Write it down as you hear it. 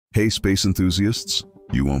Hey space enthusiasts,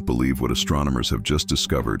 you won't believe what astronomers have just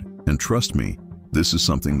discovered, and trust me, this is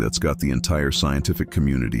something that's got the entire scientific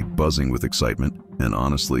community buzzing with excitement and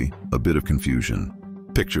honestly, a bit of confusion.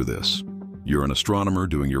 Picture this. You're an astronomer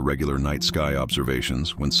doing your regular night sky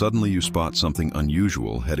observations when suddenly you spot something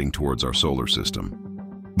unusual heading towards our solar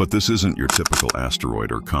system. But this isn't your typical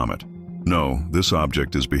asteroid or comet. No, this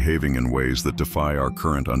object is behaving in ways that defy our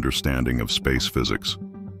current understanding of space physics.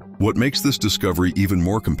 What makes this discovery even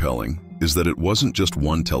more compelling is that it wasn't just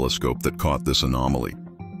one telescope that caught this anomaly.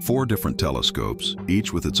 4 different telescopes,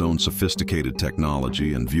 each with its own sophisticated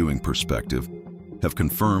technology and viewing perspective, have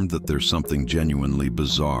confirmed that there's something genuinely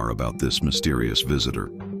bizarre about this mysterious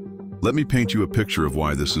visitor. Let me paint you a picture of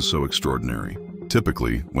why this is so extraordinary.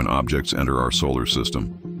 Typically, when objects enter our solar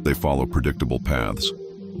system, they follow predictable paths,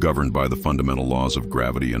 governed by the fundamental laws of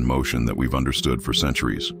gravity and motion that we've understood for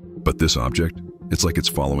centuries. But this object, it's like it's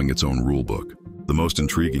following its own rulebook. The most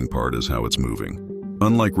intriguing part is how it's moving.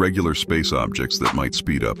 Unlike regular space objects that might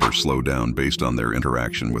speed up or slow down based on their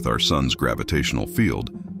interaction with our sun's gravitational field,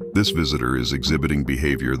 this visitor is exhibiting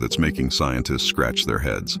behavior that's making scientists scratch their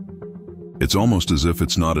heads. It's almost as if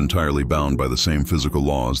it's not entirely bound by the same physical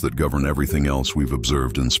laws that govern everything else we've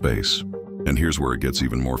observed in space. And here's where it gets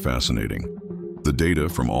even more fascinating. The data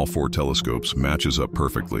from all 4 telescopes matches up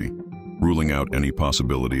perfectly, ruling out any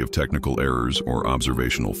possibility of technical errors or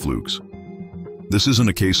observational flukes. This isn't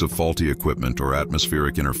a case of faulty equipment or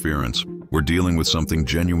atmospheric interference. We're dealing with something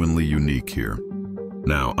genuinely unique here.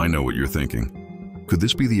 Now, I know what you're thinking. Could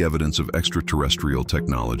this be the evidence of extraterrestrial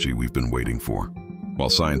technology we've been waiting for?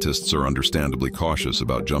 While scientists are understandably cautious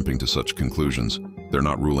about jumping to such conclusions, they're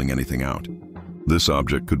not ruling anything out. This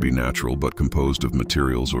object could be natural but composed of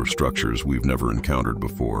materials or structures we've never encountered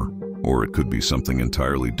before, or it could be something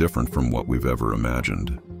entirely different from what we've ever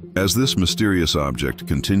imagined. As this mysterious object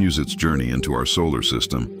continues its journey into our solar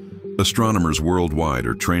system, astronomers worldwide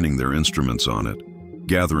are training their instruments on it,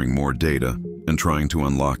 gathering more data, and trying to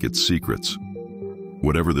unlock its secrets.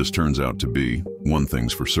 Whatever this turns out to be, one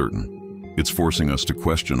thing's for certain. It's forcing us to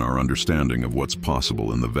question our understanding of what's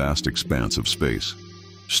possible in the vast expanse of space.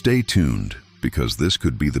 Stay tuned, because this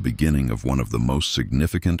could be the beginning of one of the most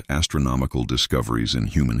significant astronomical discoveries in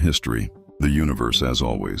human history. The universe, as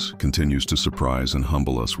always, continues to surprise and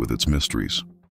humble us with its mysteries.